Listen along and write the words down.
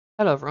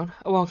Hello everyone,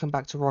 and welcome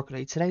back to Rocket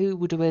League. Today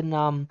we're doing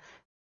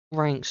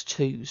ranked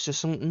 2s, just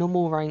some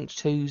normal ranked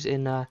 2s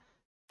in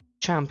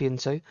Champion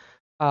 2.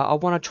 I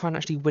want to try and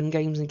actually win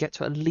games and get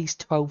to at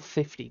least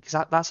 1250,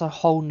 because that's a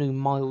whole new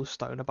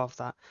milestone above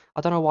that.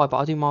 I don't know why, but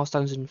I do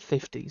milestones in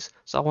 50s,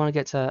 so I want to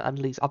get to at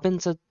least... I've been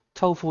to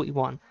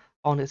 1241,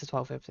 I want to get to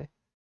 1250.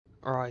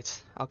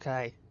 Right,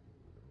 okay.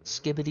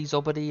 Skibbity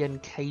Zobbity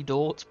and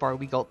K-Dort, bro,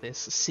 we got this.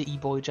 City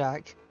Boy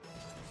Jack.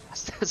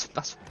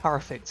 That's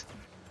perfect.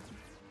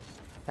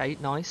 Okay,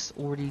 nice.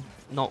 Already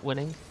not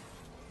winning.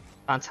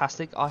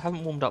 Fantastic. I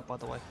haven't warmed up, by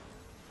the way.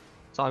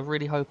 So I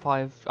really hope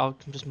I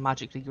can just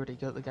magically really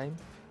good at the game.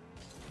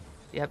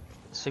 Yep,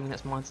 assuming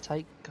that's mine to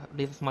take.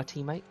 Leave it for my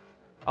teammate.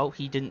 Oh,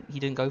 he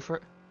didn't go for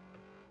it.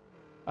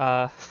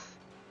 Uh,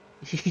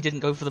 he didn't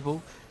go for the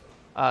ball.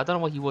 I don't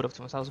know why he would have,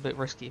 to myself. That was a bit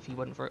risky if he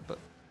went for it, but...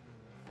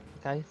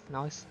 Okay,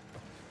 nice.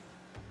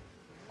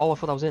 Oh, I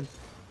thought that was in.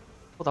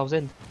 I thought that was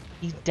in.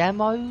 He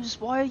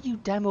demos? Why are you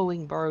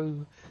demoing,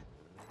 bro?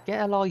 Get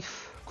a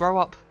life. Grow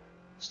up.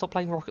 Stop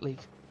playing Rocket League.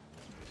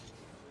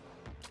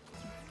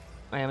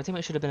 Oh, yeah, my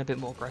teammate should have been a bit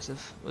more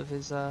aggressive with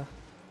his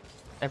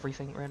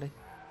everything, really.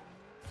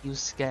 He was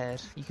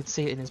scared. You could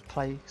see it in his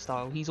play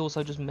style. He's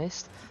also just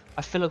missed.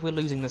 I feel like we're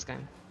losing this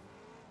game.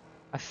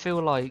 I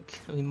feel like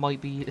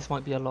this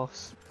might be a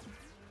loss.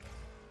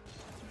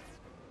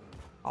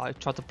 Oh, I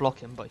tried to block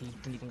him, but he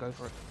didn't even go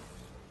for it.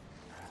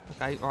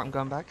 Okay, right, I'm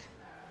going back.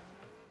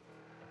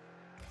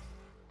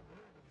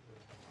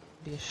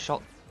 Be a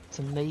shot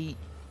to me.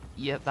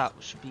 Yep, that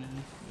should be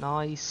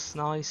nice,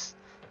 nice.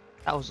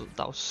 That was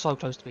so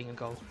close to being a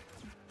goal.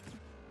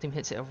 Team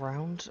hits it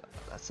around.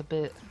 That's a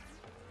bit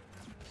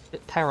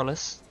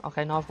perilous.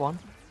 Okay, now I've won.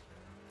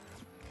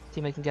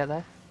 Teammate can get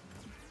there.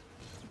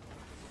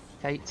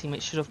 Okay,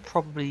 teammate should have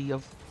probably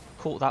have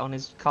caught that on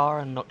his car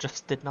and not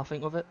just did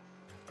nothing with it.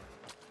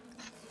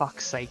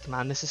 Fuck's sake,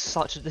 man! This is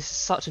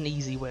such an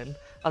easy win.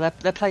 Oh,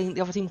 they're playing,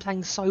 the other team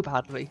playing so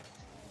badly.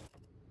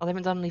 Oh, they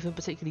haven't done anything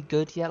particularly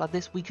good yet. Like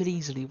this, we could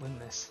easily win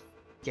this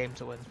game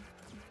to win.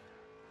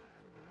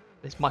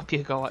 This might be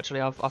a goal actually.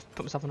 I've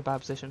put myself in a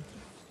bad position.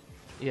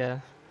 Yeah.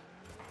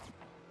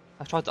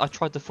 I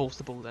tried to force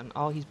the ball then.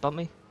 Oh, he's bumped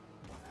me.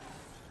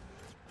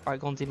 Alright,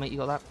 go on teammate, you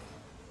got that.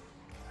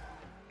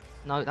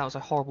 No, that was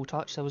a horrible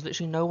touch. There was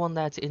literally no one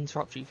there to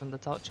interrupt you from the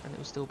touch, and it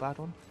was still a bad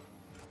one.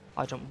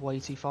 I jumped way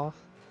too far.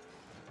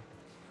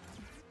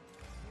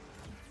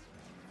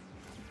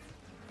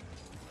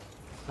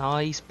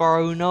 Nice,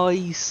 bro,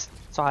 nice.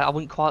 Sorry, I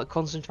wouldn't quite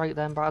concentrate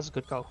then, but that was a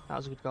good goal. That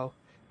was a good goal.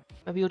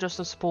 Maybe you're just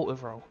a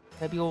supportive role.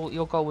 Maybe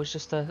your goal was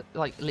just to,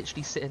 like,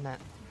 literally sit in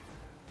net.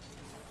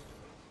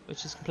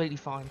 Which is completely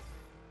fine.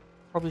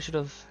 Probably should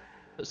have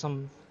put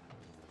some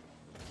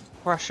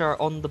pressure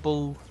on the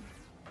ball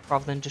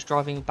rather than just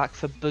driving back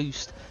for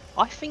boost.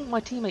 I think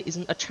my teammate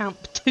isn't a champ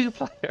 2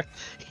 player.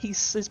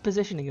 His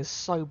positioning is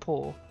so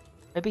poor.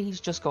 Maybe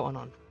he's just gotten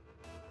on.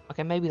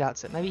 Okay, maybe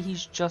that's it. Maybe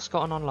he's just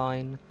gotten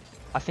online.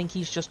 I think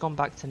he's just gone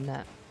back to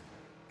net.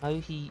 No,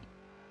 he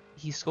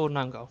scored an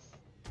own goal.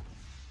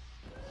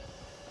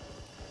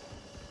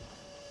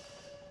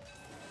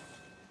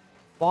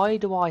 Why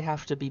do I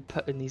have to be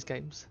put in these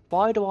games?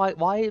 Why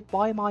am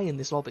I in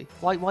this lobby?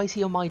 Why is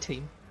he on my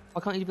team?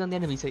 Why can't he be on the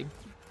enemy team?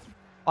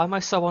 Why am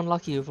I so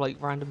unlucky with like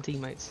random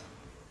teammates?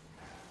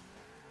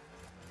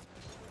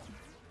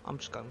 I'm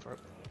just going for it.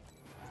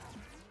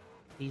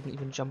 He didn't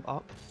even jump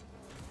up.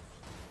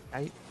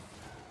 Okay.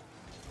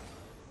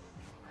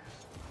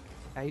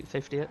 Okay,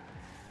 50 it.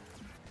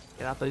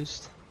 Get that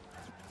boost.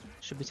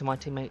 Should be to my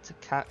teammate to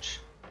catch.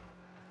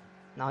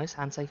 Nice,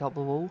 handshake up the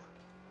wall.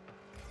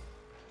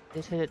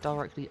 Did hit it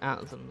directly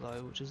at them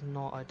though, which is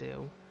not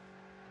ideal.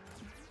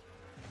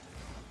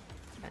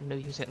 I knew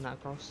he was hitting that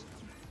across.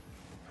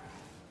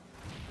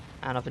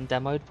 And I've been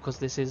demoed because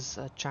this is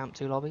a Champ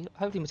 2 lobby.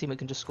 Hopefully my teammate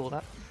can just score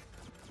that.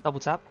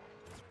 Double tap.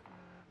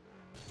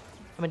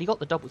 I mean, he got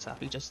the double tap,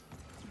 he just...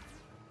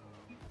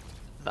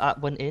 That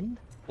went in?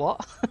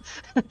 What?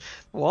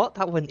 What?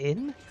 That went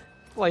in?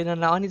 Wait, no,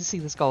 I need to see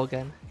this goal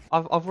again. I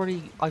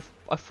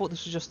thought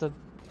this was just a...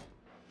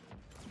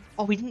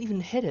 Oh, he didn't even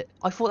hit it.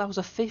 I thought that was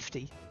a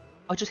 50.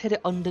 I just hit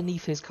it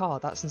underneath his car.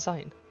 That's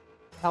insane.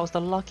 That was the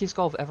luckiest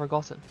goal I've ever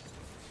gotten.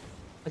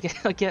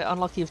 I get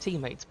unlucky with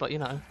teammates, but you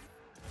know.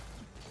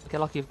 I get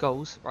lucky with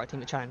goals. Right,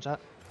 teammate challenge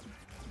that.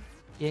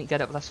 He didn't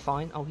get it, but that's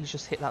fine. Oh, he's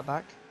just hit that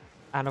back.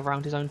 And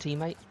around his own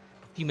teammate.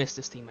 You missed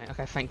this teammate.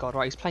 Okay, thank God.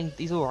 Right,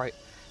 he's alright.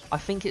 I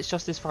think it's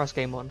just his first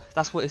game on.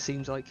 That's what it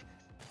seems like.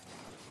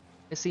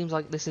 It seems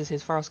like this is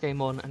his first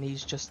game on and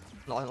he's just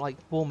like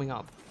warming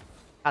up.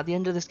 At the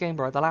end of this game,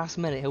 bro, the last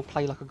minute he'll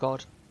play like a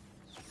god.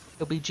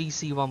 He'll be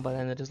GC1 by the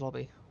end of his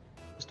lobby.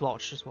 Just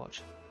watch, just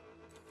watch.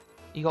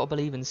 You gotta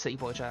believe in City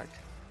Boy Jack.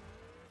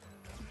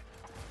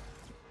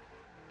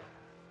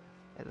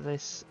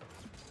 This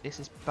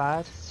is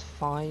bad. It's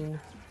fine.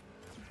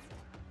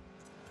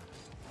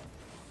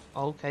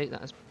 Okay,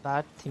 that is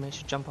bad. Teammate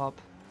should jump up.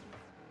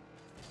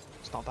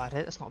 It's not a bad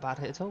hit. It's not a bad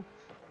hit at all.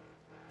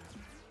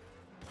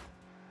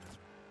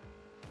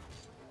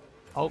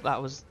 Oh,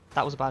 that was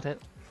a bad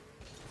hit.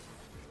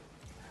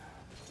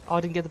 Oh, I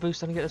didn't get the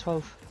boost, I didn't get the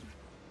 12.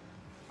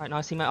 Right,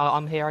 nice teammate.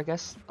 I'm here, I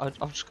guess. I'm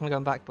just gonna go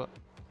back, but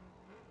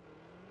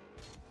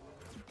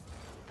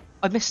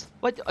I missed.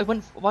 Wait, I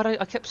went. Why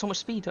did I kept so much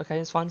speed? Okay,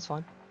 it's fine, it's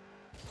fine.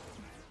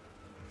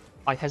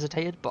 I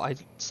hesitated, but I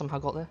somehow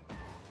got there.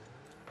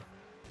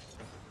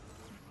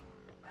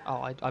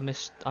 Oh,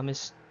 I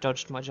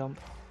misjudged my jump.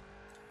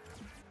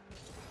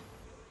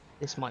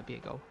 This might be a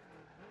goal.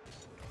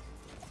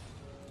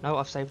 No,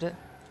 I've saved it.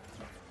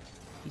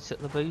 He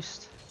took the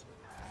boost.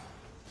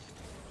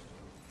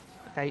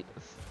 Okay,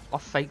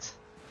 off fate.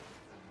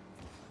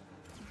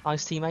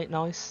 Nice teammate,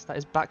 nice. That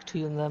is back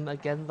to them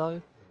again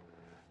though.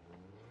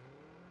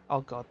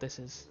 Oh god, this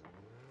is...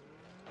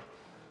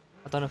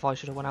 I don't know if I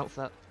should have went out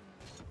for that.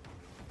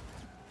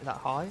 That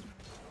high.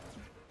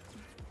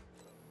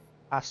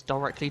 Pass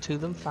directly to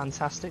them,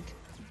 fantastic.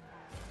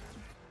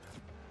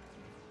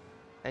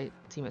 Okay,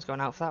 teammate's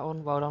going out for that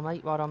one. Well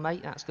done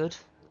mate, that's good.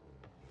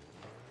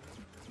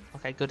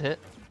 Okay, good hit.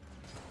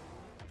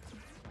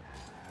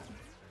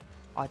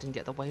 I didn't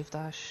get the wave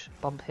dash.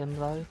 Bump him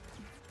though.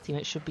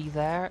 Teammate should be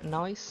there,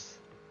 nice.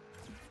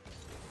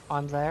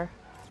 I'm there.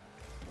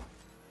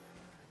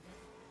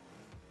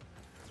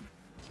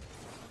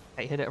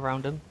 Okay, hit it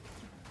around him.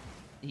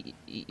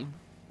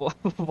 Why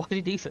did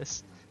he do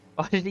this?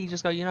 Why did he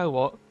just go, you know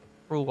what?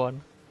 Rule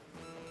 1.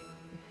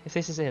 If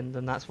this is in,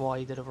 then that's why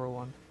he did a rule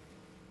 1.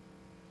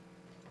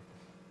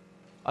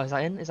 Oh, is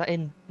that in? Is that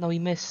in? No, he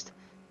missed.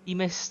 He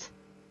missed.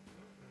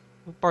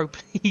 Bro,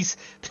 please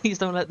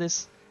don't let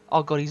this...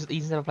 Oh god,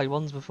 he's never played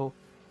ones before.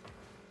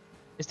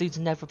 This dude's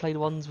never played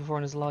ones before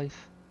in his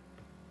life.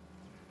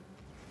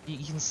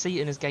 You can see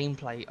it in his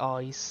gameplay. Oh,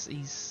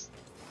 he's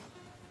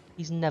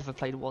never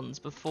played ones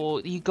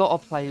before. You gotta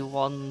play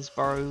ones,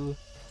 bro.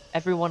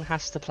 Everyone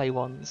has to play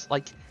ones.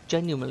 Like,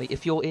 genuinely,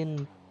 if you're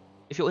in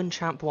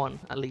Champ 1,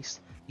 at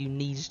least, you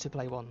need to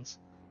play ones.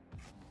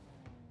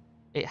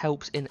 It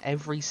helps in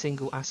every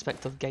single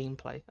aspect of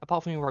gameplay,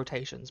 apart from your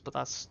rotations, but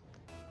that's...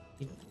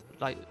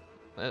 like,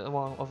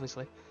 well,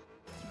 obviously.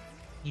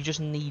 You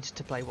just need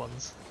to play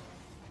ones.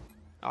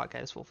 Oh, okay,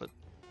 that's forfeit.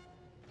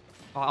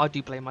 Oh, I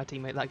do blame my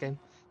teammate that game.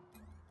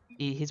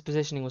 His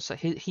positioning was...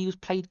 He was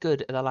played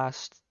good at the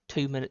last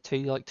 3 minutes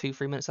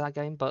of that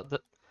game, but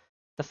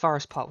the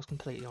first part was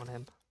completely on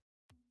him.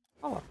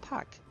 Oh, a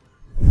pack.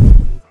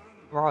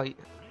 Right.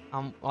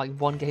 Like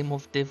 1 game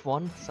of Div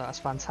 1, so that's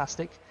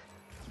fantastic.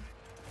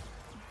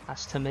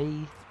 That's to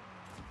me.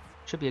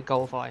 Should be a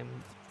goal if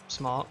I'm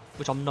smart,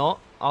 which I'm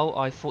not. Oh,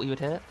 I thought you would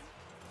hit.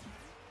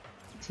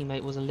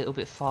 Teammate was a little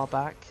bit far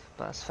back,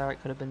 but that's fair.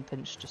 It could have been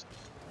pinched just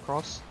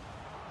across.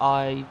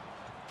 I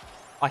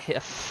hit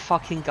a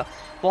fucking goal.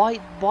 Why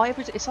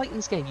it's like in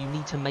this game you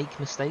need to make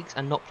mistakes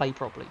and not play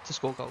properly to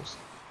score goals.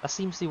 That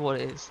seems to be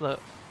what it is. Look,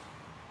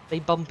 they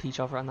bump each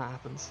other and that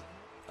happens.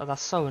 Oh,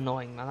 that's so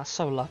annoying, man. That's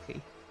so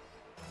lucky.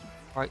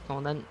 Right, come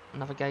on then.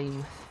 Another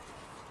game.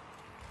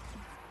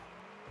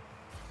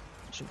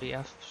 Should be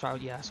F. So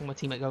yeah, so my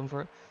teammate going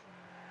for it.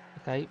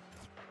 Okay.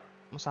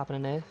 What's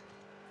happening here?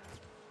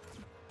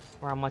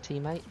 Around my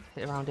teammate.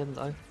 Hit around him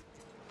though.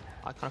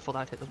 I kind of thought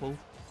I'd hit the ball.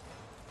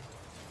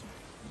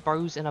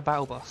 Bro's in a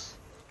battle bus.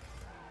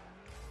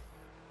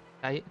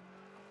 Okay.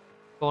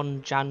 Go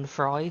on, Jan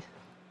Fry.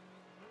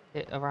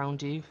 Hit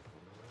around you.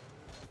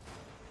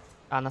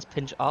 And that's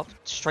pinch up.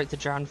 Straight to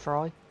Jan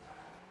Fry.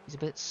 He's a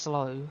bit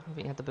slow. I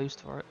think he had the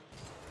boost for it.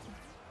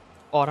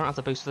 Oh, I don't have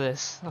the boost for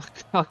this.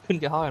 I couldn't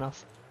get high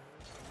enough.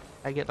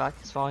 Okay, get back.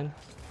 It's fine.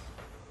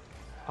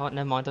 Oh,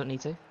 never mind. Don't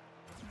need to.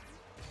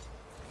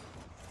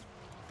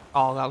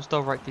 Oh, that was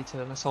directly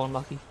to him. That's so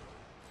unlucky.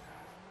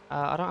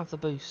 I don't have the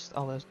boost.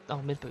 Oh, there's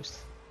mid boost.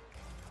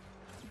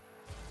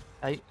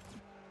 Hey,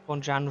 go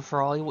on, Jan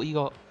Fry. What you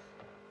got?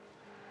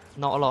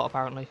 Not a lot,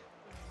 apparently.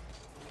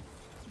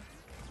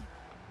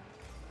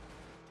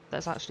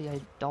 There's actually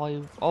a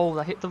dive. Oh,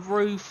 that hit the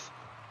roof.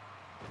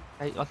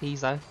 Okay, like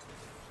he's there.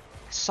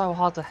 It's so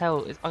hard to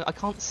hell. I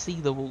can't see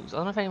the walls. I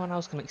don't know if anyone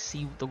else can like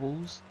see the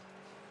walls,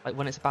 like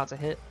when it's about to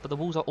hit. But the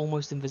walls are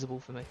almost invisible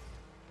for me.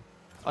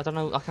 I don't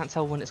know. I can't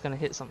tell when it's going to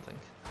hit something.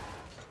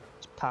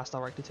 Just pass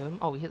directly to him.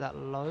 Oh, we hit that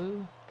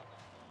low.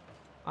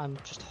 I'm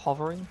just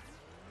hovering.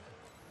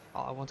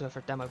 Oh, I want to go for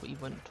a demo, but he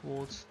went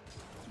towards.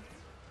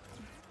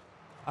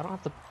 I don't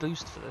have the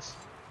boost for this.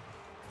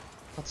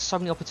 There's so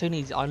many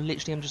opportunities. I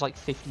literally am just like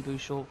 50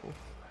 boost short for.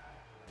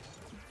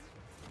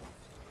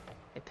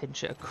 I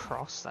pinch it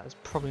across. That is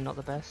probably not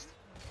the best.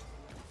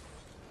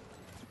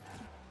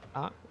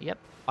 Yep.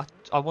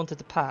 I wanted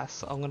to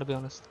pass. I'm gonna be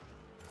honest.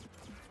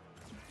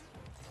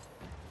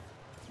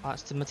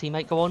 That's to my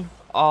teammate. Go on.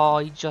 Oh,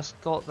 he just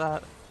got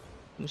that.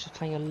 He was just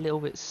playing a little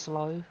bit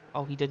slow.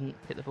 Oh, he didn't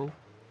hit the ball.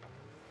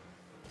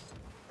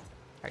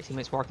 Okay,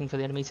 teammate's working for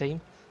the enemy team.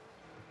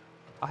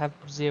 I have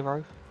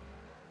 0.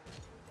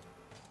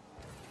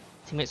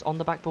 Teammates on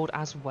the backboard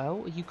as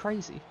well? Are you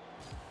crazy?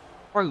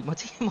 Bro, my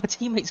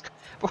teammates...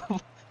 Bro,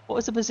 what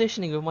is the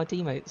positioning of my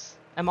teammates?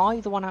 Am I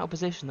the one out of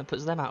position that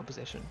puts them out of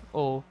position?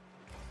 Or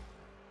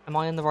am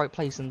I in the right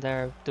place and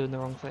they're doing the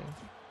wrong thing?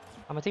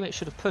 And my teammates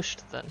should have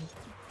pushed then.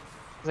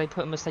 Because they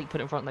put a mistake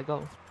put in front of their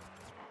goal.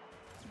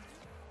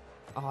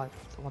 Oh, I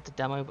want the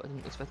demo, but I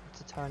didn't expect it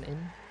to turn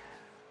in.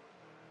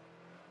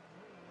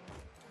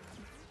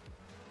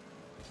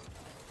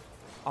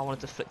 I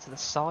wanted to flick to the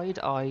side.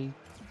 I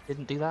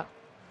didn't do that.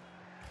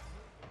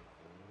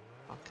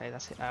 Okay,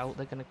 that's it out.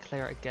 They're going to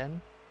clear it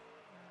again.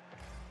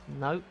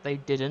 No, they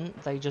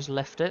didn't. They just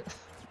left it.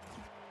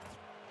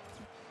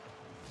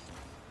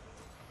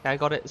 Okay, I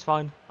got it. It's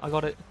fine. I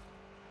got it.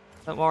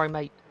 Don't worry,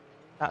 mate.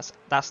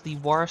 That's the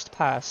worst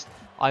pass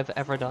I've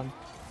ever done.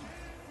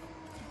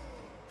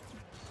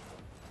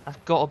 That's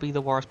got to be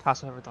the worst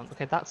pass I've ever done.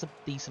 Okay, that's a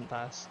decent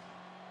pass.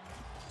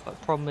 But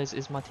the problem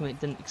is my teammate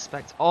didn't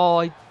expect... Oh,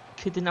 I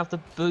didn't have the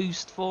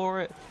boost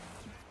for it.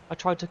 I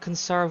tried to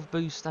conserve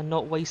boost and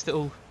not waste it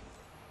all.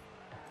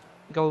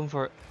 Going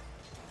for it.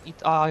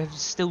 I have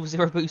still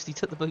 0 boost. He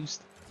took the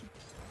boost.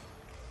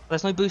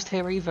 There's no boost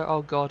here either.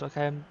 Oh god.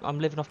 Okay, I'm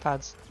living off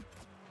pads.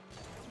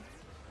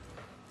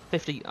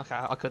 50. Okay,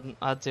 I couldn't.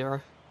 I had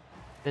 0.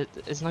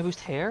 There's no boost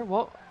here?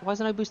 What? Why is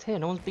there no boost here?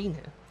 No one's been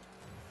here.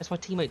 Guess my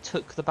teammate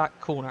took the back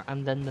corner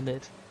and then the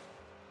mid.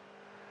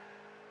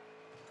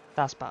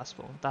 That's bad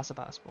spawn. That's a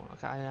bad spawn.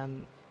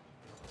 Okay,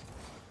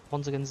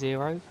 once again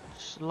 0.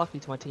 Just lucky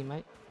to my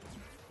teammate.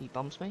 He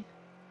bumps me.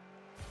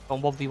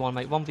 On 1v1,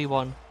 mate.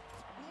 1v1.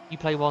 You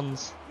play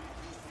ones.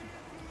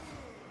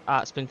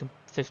 Ah, it's been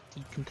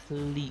 50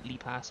 completely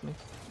past me.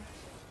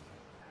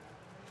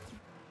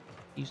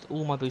 Used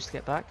all my boost to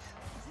get back.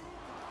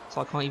 So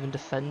I can't even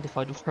defend if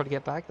I try to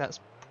get back. That's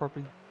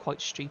probably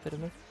quite stupid of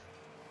me.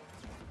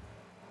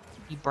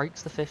 He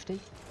breaks the 50.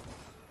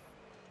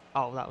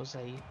 Oh, that was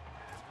a...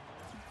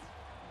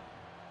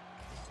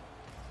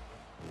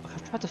 I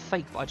tried to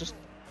fake, but I just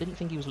didn't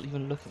think he was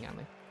even looking at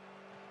me.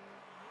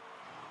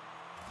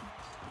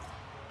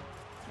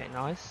 Okay,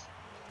 nice.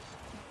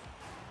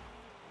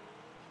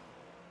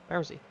 Where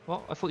is he?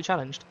 What? I thought he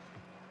challenged.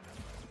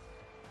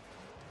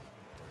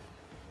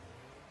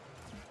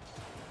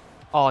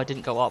 Oh, I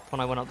didn't go up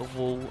when I went up the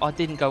wall. I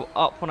didn't go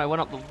up when I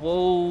went up the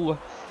wall.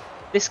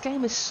 This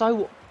game is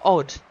so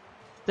odd.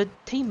 The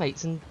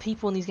teammates and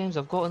people in these games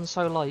have gotten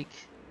so like...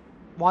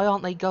 Why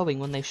aren't they going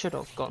when they should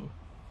have gone?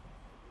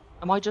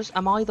 Am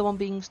I the one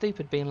being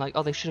stupid, being like,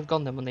 oh, they should have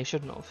gone then when they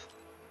shouldn't have?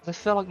 I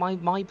feel like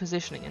my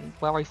positioning and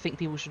where I think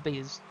people should be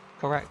is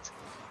correct.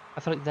 I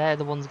feel like they're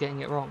the ones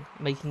getting it wrong,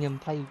 making them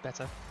play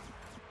better.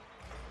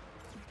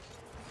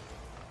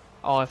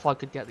 Oh, if I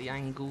could get the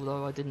angle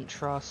though, I didn't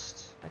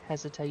trust. I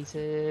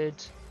hesitated.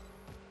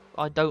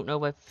 I don't know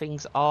where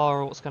things are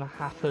or what's going to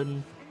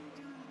happen.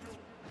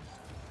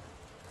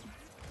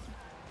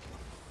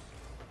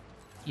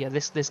 Yeah,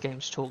 this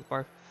game's chalk,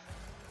 bro.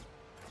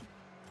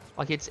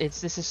 Like this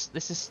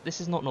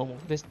is not normal.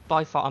 This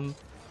by far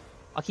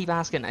I keep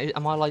asking,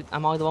 am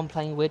I the one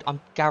playing weird?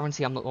 I'm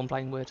guarantee I'm not the one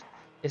playing weird.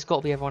 It's got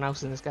to be everyone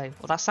else in this game.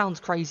 Well, that sounds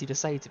crazy to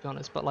say, to be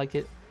honest, but like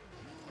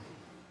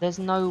there's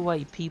no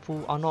way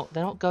people are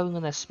they're not going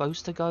when they're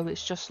supposed to go.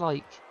 It's just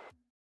like,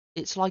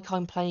 it's like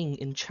I'm playing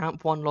in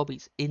Champ 1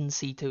 lobbies in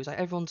C2. It's like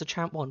everyone's a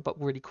Champ 1, but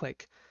really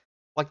quick.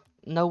 Like,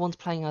 no one's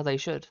playing how they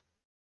should.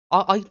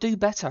 I do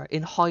better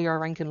in higher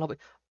ranking lobby.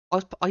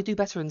 I do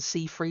better in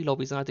C3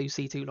 lobbies than I do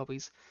C2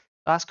 lobbies.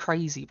 That's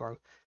crazy, bro.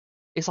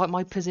 It's like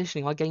my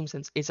positioning, my game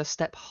sense is a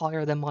step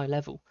higher than my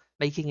level,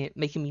 making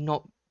me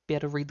not be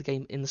able to read the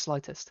game in the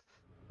slightest.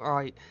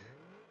 Alright,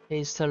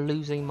 here's to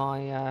losing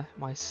my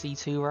my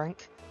C2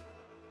 rank.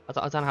 I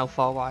don't know how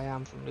far I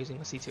am from losing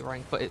my C2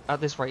 rank, but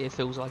at this rate it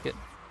feels like it.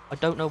 I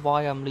don't know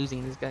why I'm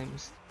losing these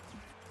games.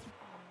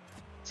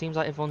 Seems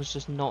like everyone's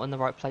just not in the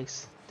right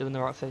place, doing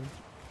the right thing.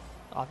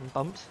 I've been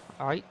bumped.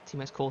 Alright,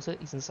 teammates caught it,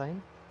 he's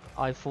insane.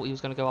 I thought he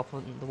was going to go up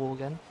on the wall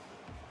again.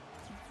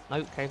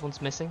 Nope, okay,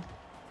 everyone's missing.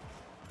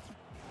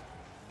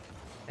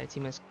 Okay,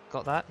 teammates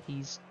got that.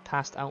 He's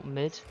passed out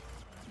mid.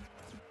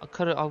 I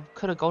could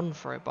have gone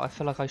for it, but I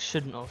feel like I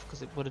shouldn't have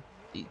because it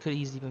could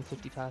easily been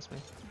 50 past me.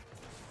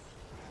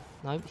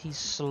 Nope, he's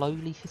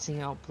slowly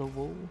hitting out the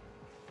wall.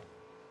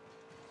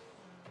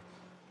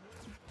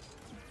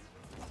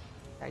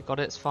 Okay, got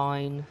it. It's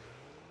fine.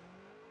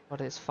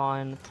 Got it. It's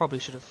fine. Probably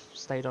should have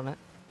stayed on it.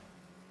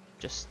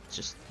 Just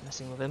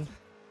messing with him.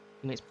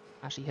 Teammates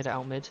actually hit it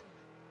out mid.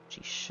 Which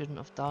he shouldn't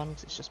have done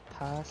because it's just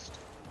passed.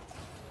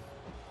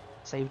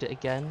 Saved it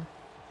again.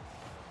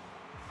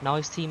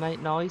 Nice,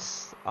 teammate,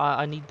 nice.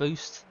 I need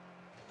boost.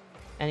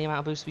 Any amount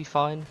of boost will be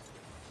fine.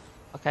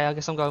 Okay, I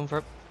guess I'm going for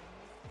it.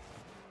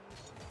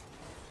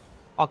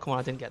 Oh, come on,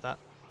 I didn't get that.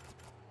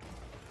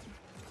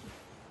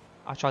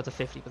 I tried the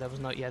 50, but there's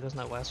no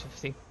way I was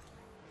 50.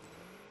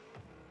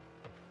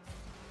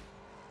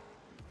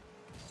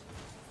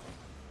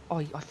 Oh,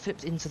 I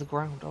flipped into the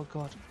ground, oh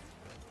god.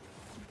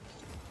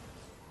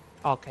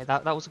 Okay,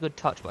 that was a good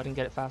touch, but I didn't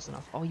get it fast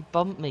enough. Oh, he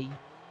bumped me.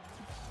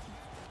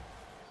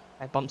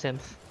 I bumped him.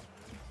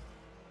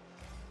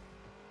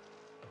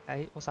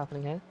 Okay, what's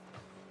happening here?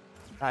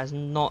 That is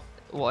not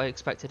what I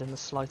expected in the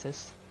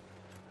slightest.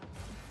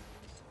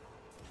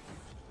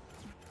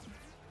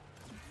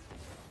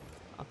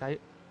 Okay.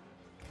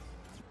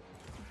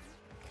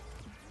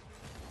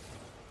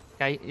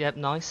 Okay, yep,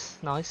 nice,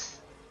 nice.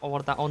 I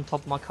wanted that on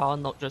top of my car,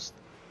 not just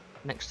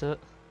next to it.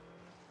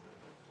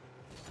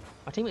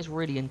 My teammate's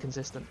really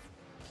inconsistent.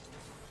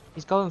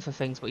 He's going for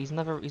things, but he's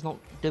not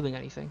doing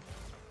anything.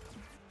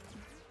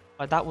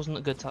 Like, that wasn't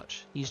a good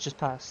touch. He's just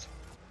passed.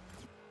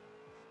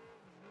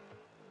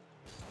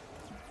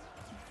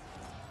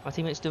 My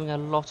teammate's doing a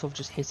lot of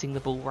just hitting the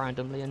ball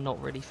randomly and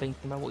not really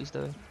thinking about what he's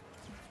doing.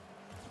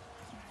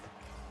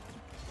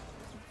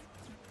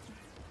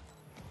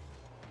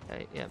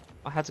 Okay, yeah,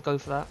 I had to go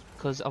for that,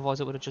 because otherwise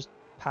it would have just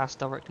passed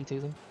directly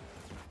to them.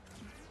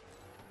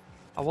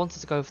 I wanted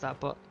to go for that,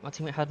 but my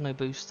teammate had no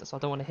boost, so I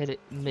don't want to hit it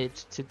mid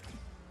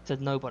to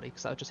nobody,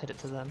 because that would just hit it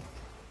to them.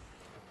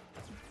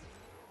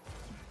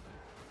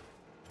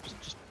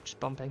 Just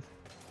bumping.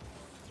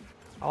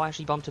 Oh, I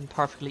actually bumped him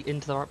perfectly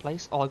into the right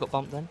place. Oh, I got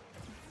bumped then.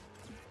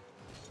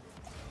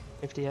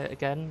 58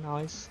 again,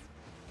 nice.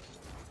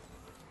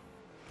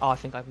 Oh, I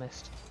think I've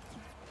missed.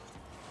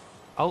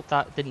 Oh,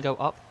 that didn't go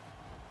up.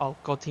 Oh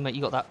god, teammate,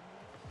 you got that.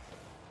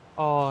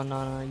 Oh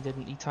no, he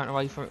didn't. He turned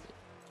away from it.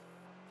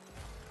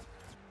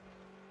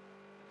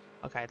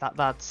 Okay,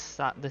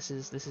 this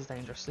is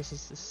dangerous. This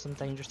is some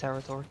dangerous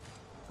territory.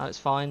 No, it's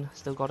fine.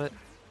 Still got it.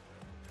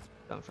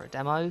 Going for a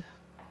demo.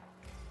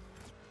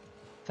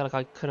 Feel like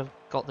I could have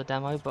got the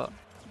demo, but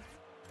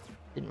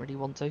didn't really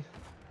want to.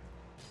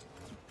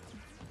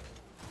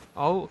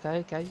 Oh,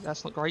 okay,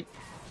 that's not great.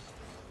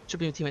 Should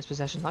be in teammate's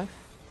possession though.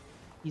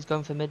 He's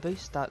going for mid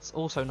boost. That's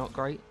also not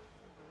great.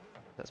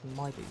 That's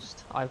my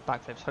boost. I have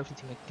backflips. Hopefully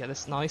teammate can get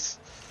this. Nice.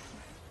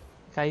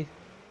 Okay.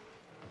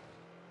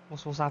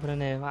 What's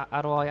happening here?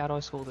 How do I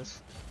score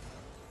this?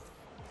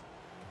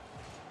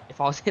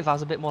 If I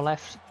was a bit more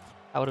left,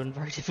 that would have been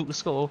very difficult to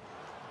score.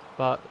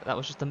 But that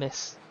was just a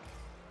miss.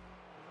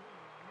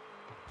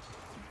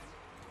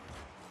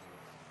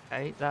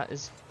 Okay, that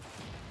is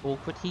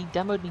awkward. He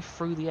demoed me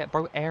through the air.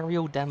 Bro,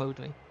 aerial demoed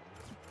me.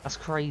 That's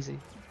crazy.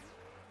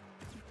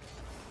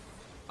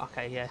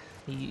 Okay, yeah.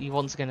 He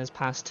once again has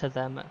passed to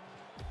them.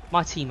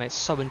 My teammate's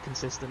so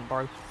inconsistent,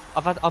 bro.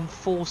 I'm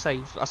 4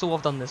 saves. That's all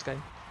I've done this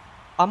game.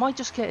 Am I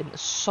just getting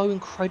so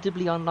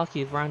incredibly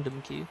unlucky with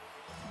random queue?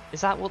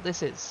 Is that what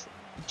this is?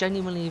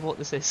 Genuinely what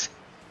this is?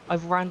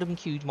 I've random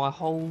queued my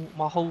whole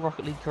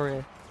Rocket League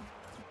career.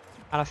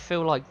 And I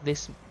feel like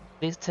this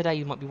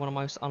today might be one of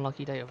my most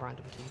unlucky days of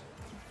random queue.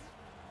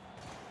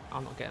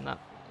 I'm not getting that.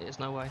 There's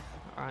no way.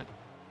 Alright.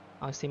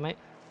 Nice teammate.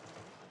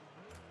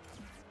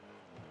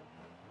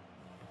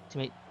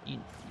 Teammate, you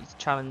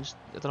challenged.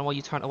 I don't know why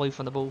you turned away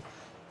from the ball.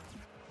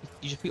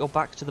 You just put your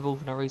back to the ball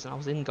for no reason. I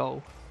was in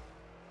goal.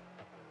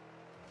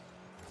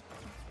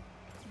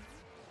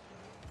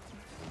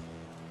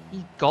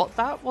 He got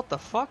that? What the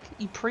fuck?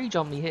 He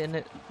pre-jumped me hitting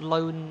it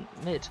low and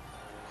mid.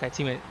 Okay,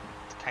 teammate.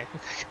 Okay,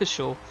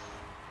 sure.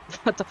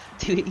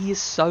 Dude, he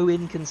is so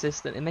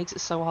inconsistent. It makes it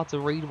so hard to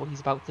read what he's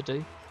about to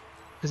do.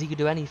 Because he could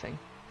do anything.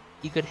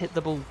 He could hit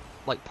the ball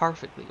like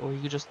perfectly, or he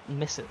could just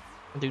miss it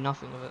and do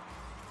nothing with it.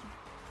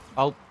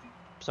 Oh,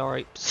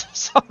 sorry.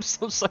 I'm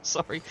so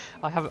sorry.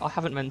 I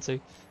haven't meant to.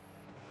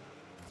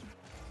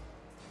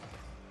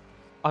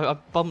 I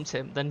bumped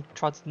him, then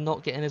tried to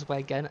not get in his way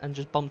again, and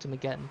just bumped him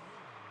again.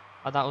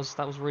 That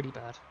was really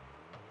bad.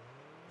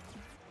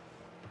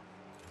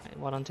 Okay,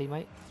 well done,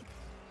 teammate.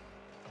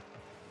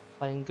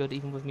 Playing good,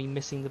 even with me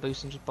missing the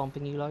boost and just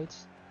bumping you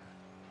loads.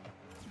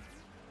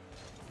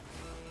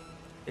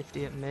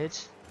 50 at mid.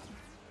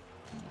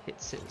 He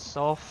hits it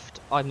soft.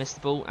 I missed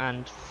the ball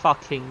and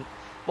fucking.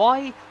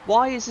 Why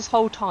is this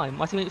whole time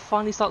my teammate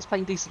finally starts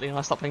playing decently and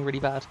I start playing really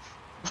bad?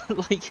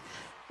 Like,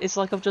 it's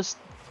like I've just.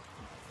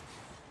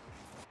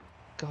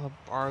 God,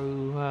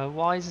 bro,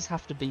 why does this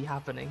have to be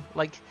happening?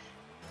 Like,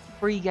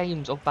 3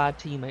 games of bad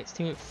teammates.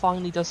 Teammate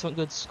finally does something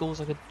good, scores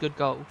like a good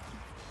goal,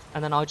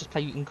 and then I just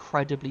play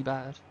incredibly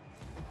bad.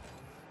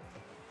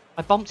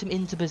 I bumped him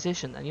into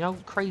position then. You know how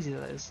crazy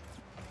that is?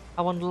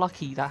 How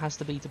unlucky that has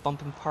to be to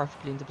bump him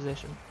perfectly into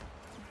position.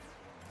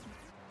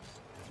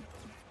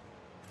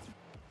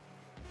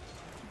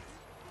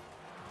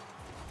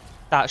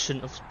 That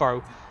shouldn't have,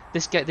 bro.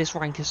 This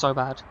rank is so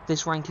bad.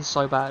 This rank is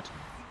so bad.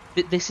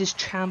 This is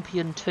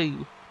Champion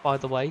 2, by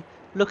the way.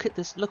 Look at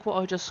this. Look what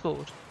I just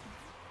scored.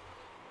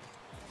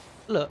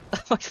 Look,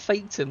 I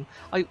faked him.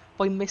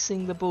 By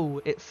missing the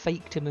ball, it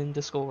faked him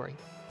into scoring.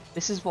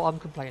 This is what I'm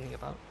complaining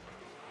about.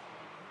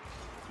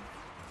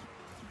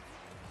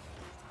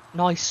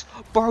 Nice.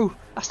 Bro,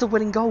 that's the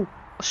winning goal.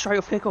 Straight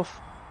off kickoff.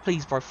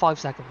 Please, bro, 5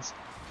 seconds.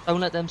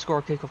 Don't let them score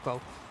a kickoff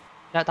goal.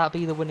 Let that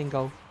be the winning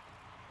goal.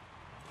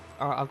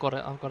 Alright, I've got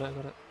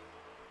it.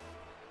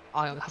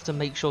 I have to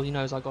make sure he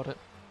knows I got it.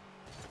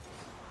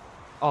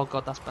 Oh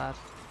god, that's bad.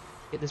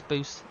 Get this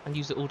boost and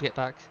use it all to get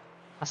back.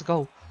 That's a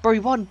goal. Bro, we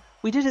won!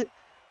 We did it!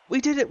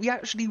 We did it! We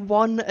actually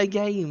won a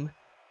game!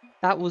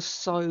 That was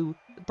so...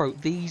 Bro,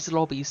 these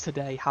lobbies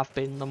today have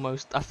been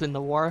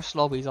the worst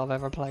lobbies I've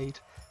ever played.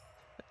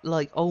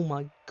 Like, oh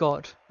my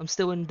god. I'm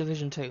still in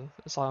Division 2,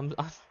 so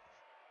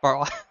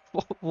bro,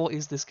 what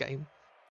is this game?